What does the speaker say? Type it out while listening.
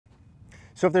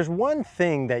So if there's one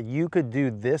thing that you could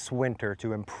do this winter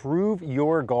to improve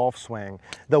your golf swing,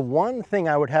 the one thing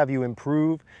I would have you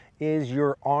improve is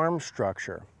your arm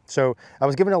structure. So I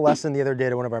was given a lesson the other day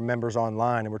to one of our members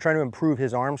online, and we're trying to improve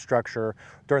his arm structure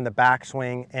during the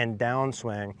backswing and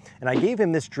downswing. And I gave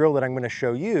him this drill that I'm going to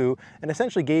show you, and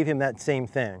essentially gave him that same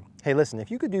thing. Hey, listen,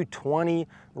 if you could do 20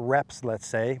 reps, let's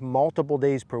say, multiple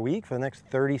days per week for the next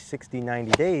 30, 60,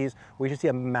 90 days, we should see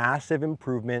a massive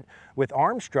improvement with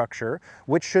arm structure,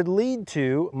 which should lead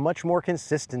to much more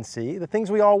consistency, the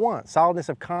things we all want, solidness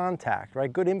of contact,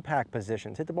 right? Good impact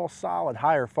positions, hit the ball solid,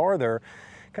 higher, farther.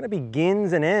 Kind of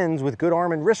begins and ends with good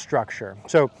arm and wrist structure.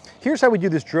 So here's how we do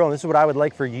this drill, and this is what I would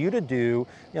like for you to do,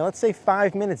 let's say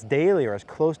 5 minutes daily or as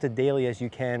close to daily as you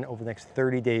can over the next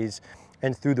 30 days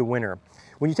and through the winter.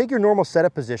 When you take your normal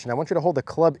setup position, I want you to hold the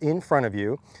club in front of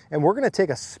you, and we're gonna take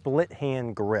a split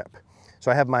hand grip. So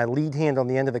I have my lead hand on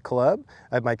the end of the club,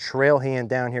 I have my trail hand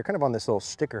down here, kind of on this little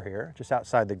sticker here, just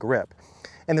outside the grip.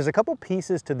 And there's a couple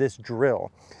pieces to this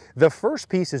drill. The first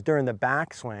piece is during the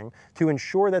backswing to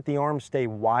ensure that the arms stay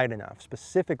wide enough,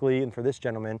 specifically, and for this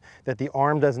gentleman, that the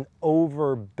arm doesn't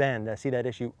overbend. I see that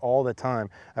issue all the time.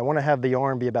 I want to have the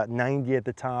arm be about 90 at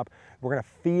the top. We're going to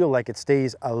feel like it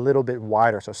stays a little bit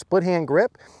wider. So split hand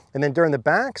grip, and then during the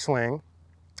backswing,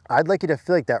 I'd like you to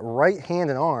feel like that right hand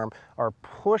and arm are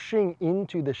pushing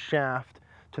into the shaft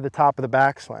to the top of the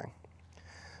backswing.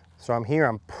 So I'm here,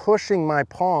 I'm pushing my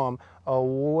palm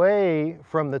away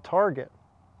from the target.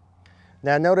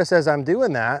 Now notice as I'm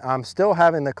doing that, I'm still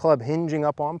having the club hinging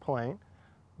up on plane,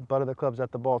 butt of the club's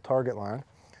at the ball target line,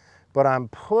 but I'm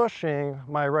pushing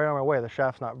my right arm away. The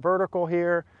shaft's not vertical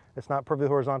here, it's not perfectly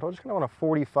horizontal, just kind of on a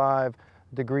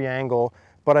 45-degree angle,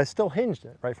 but I still hinged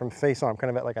it, right, from face on, kind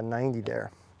of at like a 90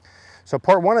 there. So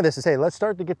part one of this is, hey, let's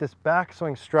start to get this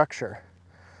backswing structure.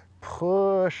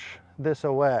 Push this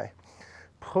away,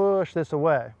 push this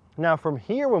away. Now from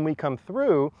here, when we come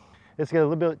through, it's getting a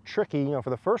little bit tricky, for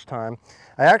the first time.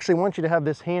 I actually want you to have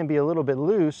this hand be a little bit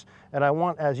loose, and I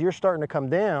want, as you're starting to come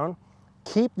down,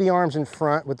 keep the arms in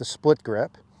front with the split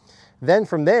grip. Then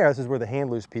from there, this is where the hand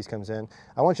loose piece comes in,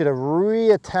 I want you to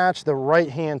reattach the right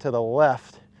hand to the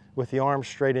left with the arm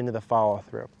straight into the follow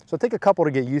through. So take a couple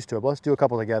to get used to it, but let's do a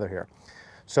couple together here.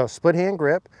 So split hand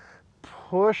grip,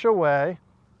 push away,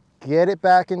 get it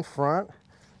back in front,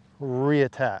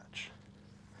 reattach.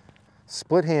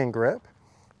 Split hand grip,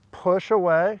 push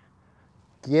away,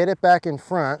 get it back in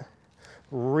front,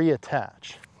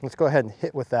 reattach. Let's go ahead and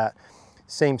hit with that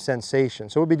same sensation.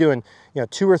 So we'll be doing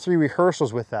 2 or 3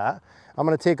 rehearsals with that. I'm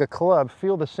going to take a club,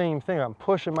 feel the same thing. I'm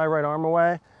pushing my right arm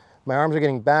away, my arms are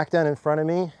getting back down in front of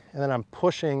me, and then I'm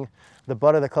pushing the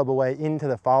butt of the club away into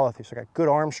the follow through. So I got good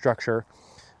arm structure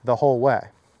the whole way.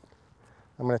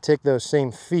 I'm going to take those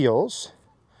same feels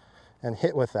and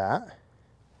hit with that.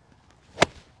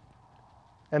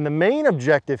 And the main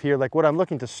objective here, like what I'm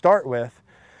looking to start with,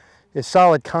 is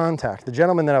solid contact. The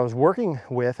gentleman that I was working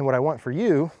with, and what I want for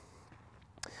you,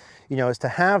 is to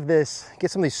have this, get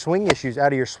some of these swing issues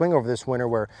out of your swing over this winter,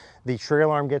 where the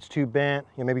trail arm gets too bent,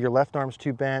 maybe your left arm's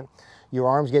too bent, your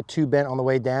arms get too bent on the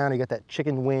way down, you got that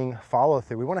chicken wing follow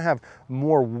through. We want to have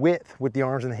more width with the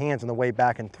arms and the hands on the way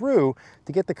back and through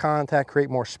to get the contact, create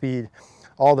more speed,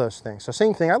 all those things. So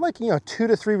same thing, I'd like 2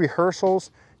 to 3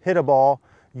 rehearsals, hit a ball,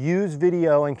 use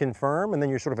video and confirm, and then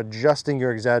you're sort of adjusting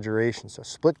your exaggeration. So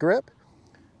split grip,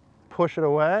 push it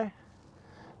away,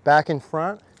 back in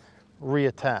front,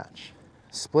 reattach.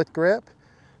 Split grip,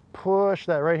 push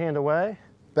that right hand away,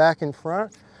 back in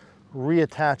front,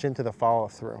 reattach into the follow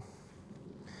through.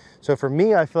 So for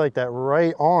me, I feel like that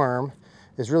right arm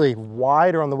is really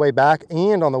wider on the way back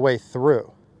and on the way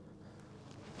through.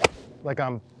 Like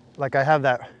I have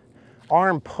that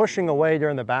arm pushing away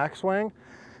during the backswing,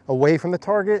 away from the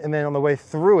target, and then on the way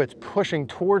through, it's pushing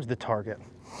towards the target.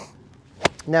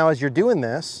 Now, as you're doing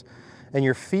this and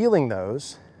you're feeling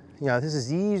those, this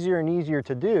is easier and easier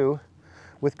to do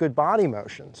with good body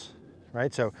motions,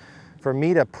 right? So for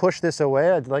me to push this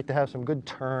away, I'd like to have some good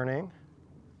turning.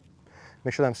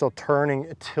 Make sure that I'm still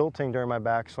turning, tilting during my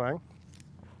backswing.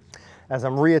 As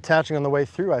I'm reattaching on the way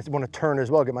through, I want to turn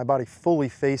as well, get my body fully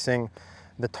facing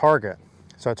the target.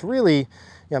 So it's really,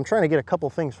 I'm trying to get a couple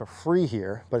things for free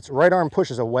here, but it's right arm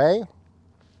pushes away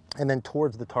and then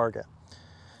towards the target.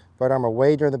 Right arm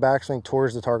away during the backswing,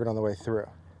 towards the target on the way through.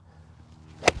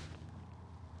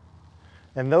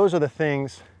 And those are the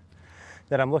things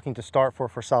that I'm looking to start for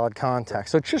solid contact.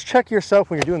 So just check yourself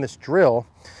when you're doing this drill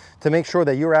to make sure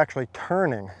that you're actually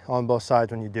turning on both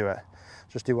sides when you do it.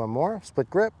 Just do one more, split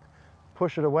grip,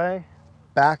 push it away,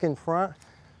 back in front,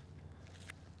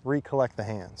 recollect the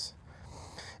hands.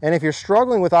 And if you're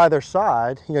struggling with either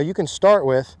side, you can start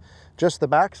with just the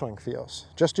backswing feels.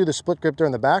 Just do the split grip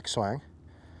during the backswing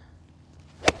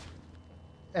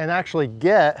and actually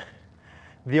get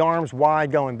the arms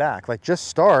wide going back. Like just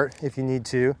start, if you need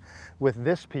to, with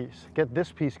this piece. Get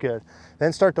this piece good.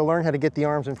 Then start to learn how to get the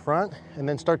arms in front and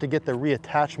then start to get the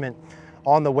reattachment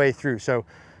on the way through. So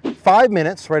 5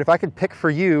 minutes, right? If I could pick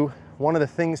for you, one of the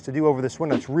things to do over this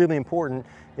winter that's really important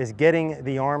is getting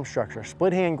the arm structure.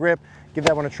 Split hand grip, give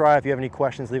that one a try. If you have any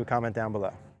questions, leave a comment down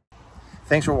below.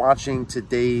 Thanks for watching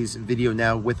today's video.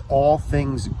 Now, with all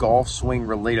things golf swing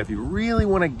related, if you really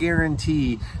want to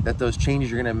guarantee that those changes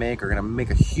you're going to make are going to make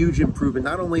a huge improvement,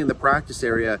 not only in the practice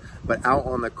area, but out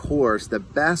on the course, the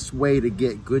best way to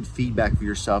get good feedback for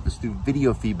yourself is through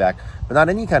video feedback, but not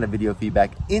any kind of video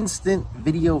feedback, instant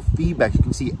video feedback. You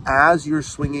can see as you're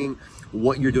swinging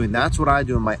what you're doing. That's what I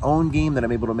do in my own game, that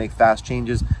I'm able to make fast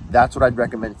changes. That's what I'd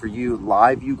recommend for you.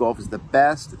 Live View Golf is the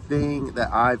best thing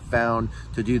that I've found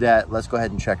to do that. Let's go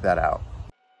ahead and check that out.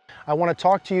 I want to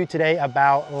talk to you today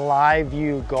about Live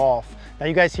View Golf. Now,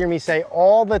 you guys hear me say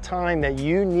all the time that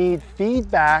you need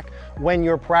feedback when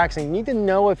you're practicing. You need to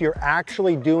know if you're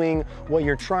actually doing what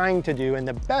you're trying to do, and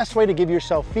the best way to give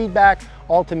yourself feedback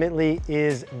ultimately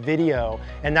is video.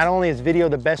 And not only is video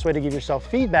the best way to give yourself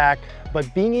feedback,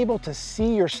 but being able to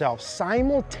see yourself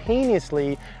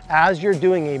simultaneously as you're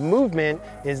doing a movement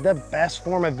is the best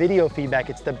form of video feedback.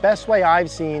 It's the best way I've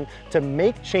seen to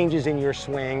make changes in your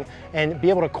swing and be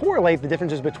able to correlate the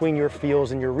differences between your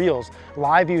feels and your reels.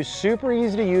 Live View is super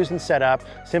easy to use and set up.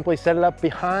 Simply set it up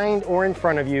behind or in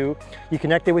front of you. You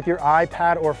connect it with your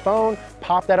iPad or phone,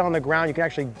 pop that on the ground. You can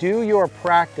actually do your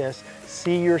practice,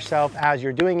 see yourself as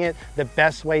you're doing it, the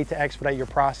best way to expedite your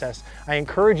process. I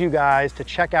encourage you guys to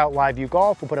check out Live View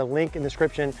Golf. We'll put a link in the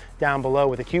description down below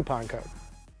with a coupon code.